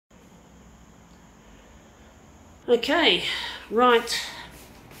Okay, right.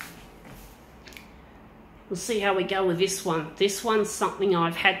 We'll see how we go with this one. This one's something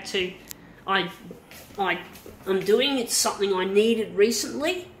I've had to, I'm doing. It's something I needed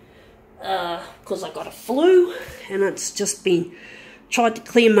recently because I got a flu, and it's just been, tried to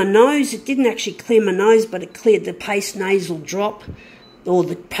clear my nose. It didn't actually clear my nose, but it cleared the post-nasal drop, or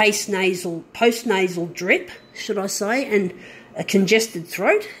the post-nasal drip, should I say, and a congested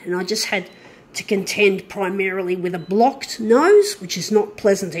throat. And I just had to contend primarily with a blocked nose, which is not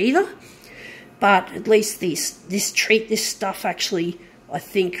pleasant either. But at least this stuff actually, I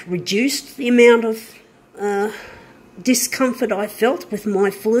think, reduced the amount of discomfort I felt with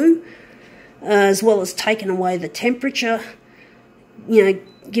my flu, as well as taking away the temperature, you know,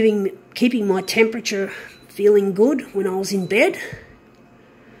 keeping my temperature feeling good when I was in bed.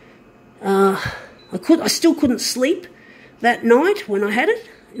 I still couldn't sleep that night when I had it.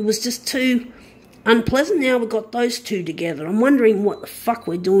 It was just too unpleasant. Now we've got those two together. I'm wondering what the fuck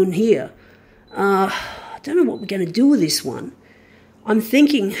we're doing here. I don't know what we're going to do with this one. I'm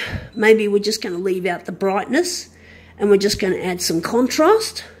thinking maybe we're just going to leave out the brightness and we're just going to add some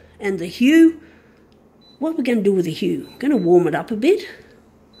contrast. And the hue, what are we going to do with the hue? I'm going to warm it up a bit.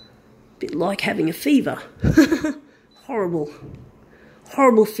 A bit like having a fever. Horrible.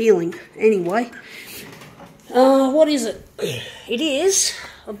 Horrible feeling. Anyway, what is it? It is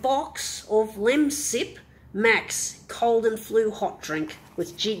a box of Lemsip Max cold and flu hot drink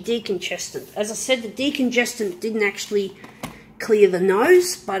with decongestant. As I said, the decongestant didn't actually clear the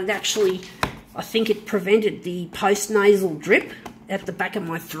nose, but it actually, I think it prevented the post-nasal drip at the back of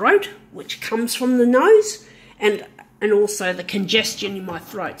my throat, which comes from the nose, and also the congestion in my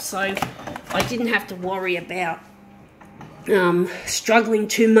throat. So I didn't have to worry about struggling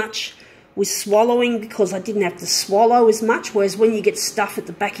too much with swallowing, because I didn't have to swallow as much. Whereas when you get stuff at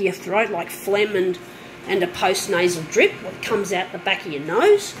the back of your throat, like phlegm and a post-nasal drip, what comes out the back of your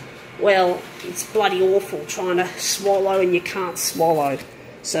nose, well, it's bloody awful trying to swallow and you can't swallow.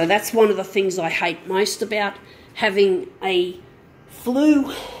 So that's one of the things I hate most about having a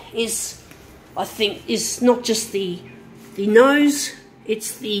flu is, I think, is not just the nose,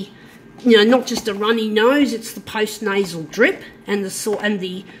 it's the, you know, not just a runny nose, it's the post-nasal drip and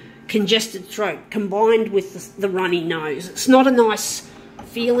the congested throat combined with the runny nose. It's not a nice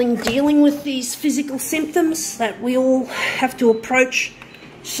feeling dealing with these physical symptoms that we all have to approach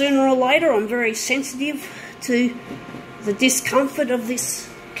sooner or later. I'm very sensitive to the discomfort of this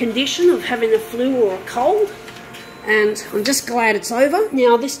condition of having a flu or a cold, and I'm just glad it's over.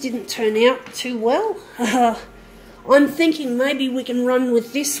 Now, this didn't turn out too well. I'm thinking maybe we can run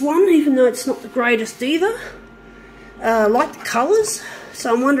with this one, even though it's not the greatest either. I like the colours,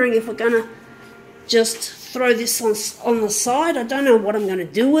 so I'm wondering if we're going to just throw this on the side. I don't know what I'm going to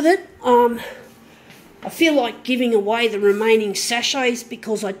do with it. I feel like giving away the remaining sachets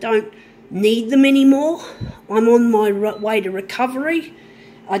because I don't need them anymore. I'm on my way to recovery.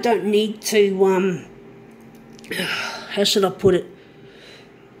 I don't need to, how should I put it?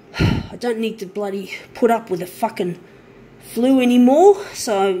 I don't need to bloody put up with a fucking flu anymore.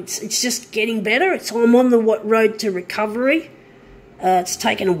 So it's just getting better. I'm on the road to recovery. It's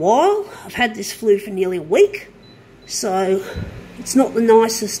taken a while. I've had this flu for nearly a week. So it's not the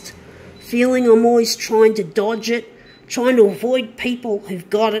nicest feeling. I'm always trying to dodge it, trying to avoid people who've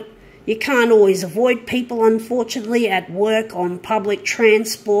got it. You can't always avoid people, unfortunately, at work, on public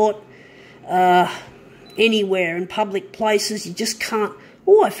transport, anywhere in public places. You just can't.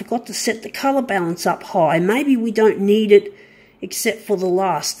 Oh, I forgot to set the colour balance up high. Maybe we don't need it except for the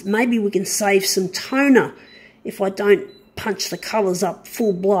last.Maybe we can save some toner if I don't punch the colours up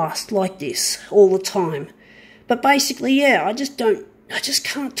full blast like this all the time. But basically, yeah, I just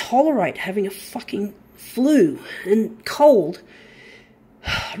can't tolerate having a fucking flu and cold.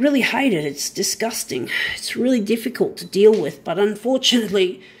 I really hate it. It's disgusting. It's really difficult to deal with, but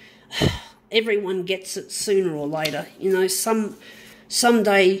unfortunately, everyone gets it sooner or later. You know,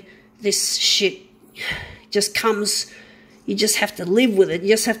 someday this shit just comes. You just have to live with it. You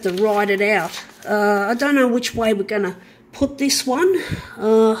just have to ride it out. I don't know which way we're going to put this one.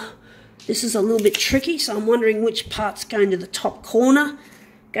 This is a little bit tricky, so I'm wondering which part's going to the top corner.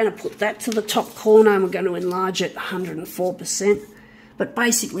 Going to put that to the top corner, and we're going to enlarge it 104%. But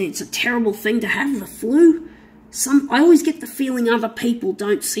basically, it's a terrible thing to have the flu. I always get the feeling other people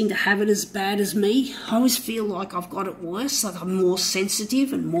don't seem to have it as bad as me. I always feel like I've got it worse, like I'm more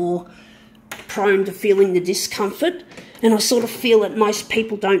sensitive and more prone to feeling the discomfort. And I sort of feel that most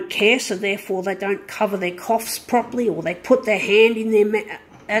people don't care, so therefore they don't cover their coughs properly, or they put their hand in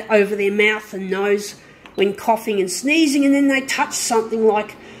over their mouth and nose when coughing and sneezing, and then they touch something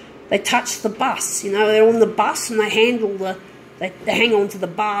like they touch the bus. You know, they're on the bus and they handle they hang on to the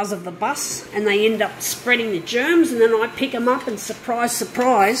bars of the bus and they end up spreading the germs, and then I pick them up and surprise,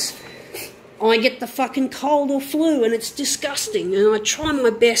 surprise, I get the fucking cold or flu, and it's disgusting. And I try my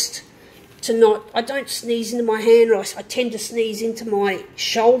best to not, I don't sneeze into my hand, I tend to sneeze into my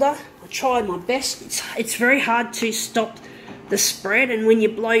shoulder. I try my best. It's very hard to stop the spread, and when you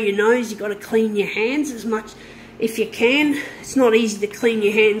blow your nose, you've got to clean your hands as much if you can. It's not easy to clean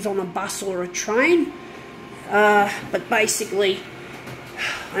your hands on a bus or a train, but basically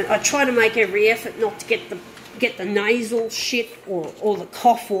I try to make every effort not to get the nasal shit or the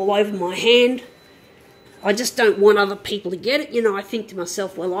cough all over my hand. I just don't want other people to get it. You know, I think to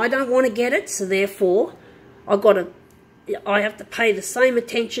myself, well, I don't want to get it, so therefore I have to pay the same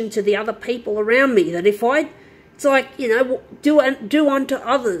attention to the other people around me. That if it's like, you know, do unto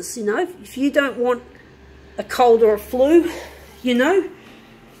others. You know, if you don't want a cold or a flu, you know,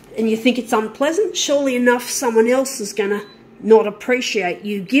 and you think it's unpleasant, surely enough someone else is going to not appreciate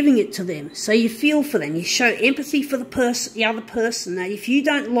you giving it to them. So you feel for them. You show empathy for the other person. Now, if you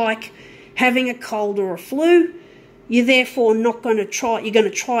don't like having a cold or a flu, you're therefore not going to try, you're going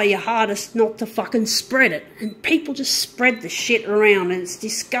to try your hardest not to fucking spread it. And people just spread the shit around, and it's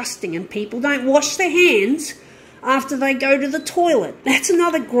disgusting, and people don't wash their hands after they go to the toilet. That's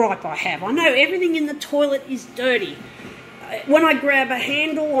another gripe I have. I know everything in the toilet is dirty. When I grab a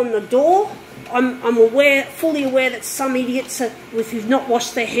handle on the door, I'm fully aware that some idiots who've not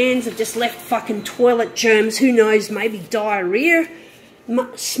washed their hands have just left fucking toilet germs, who knows, maybe diarrhea,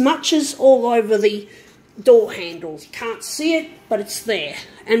 smutches all over the door handles. You can't see it, but it's there.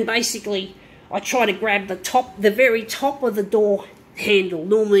 And basically, I try to grab the very top of the door handle.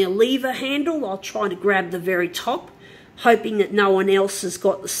 Normally a lever handle, I'll try to grab the very top, hoping that no one else has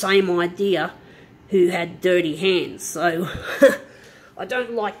got the same idea who had dirty hands. So I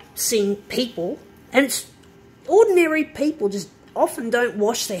don't like seeing people, and it's ordinary people just often don't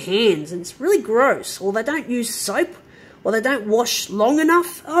wash their hands, and it's really gross, or they don't use soap, or they don't wash long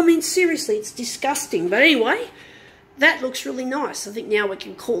enough. I mean, seriously, it's disgusting. But anyway, that looks really nice. I think now we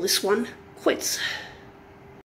can call this one quits.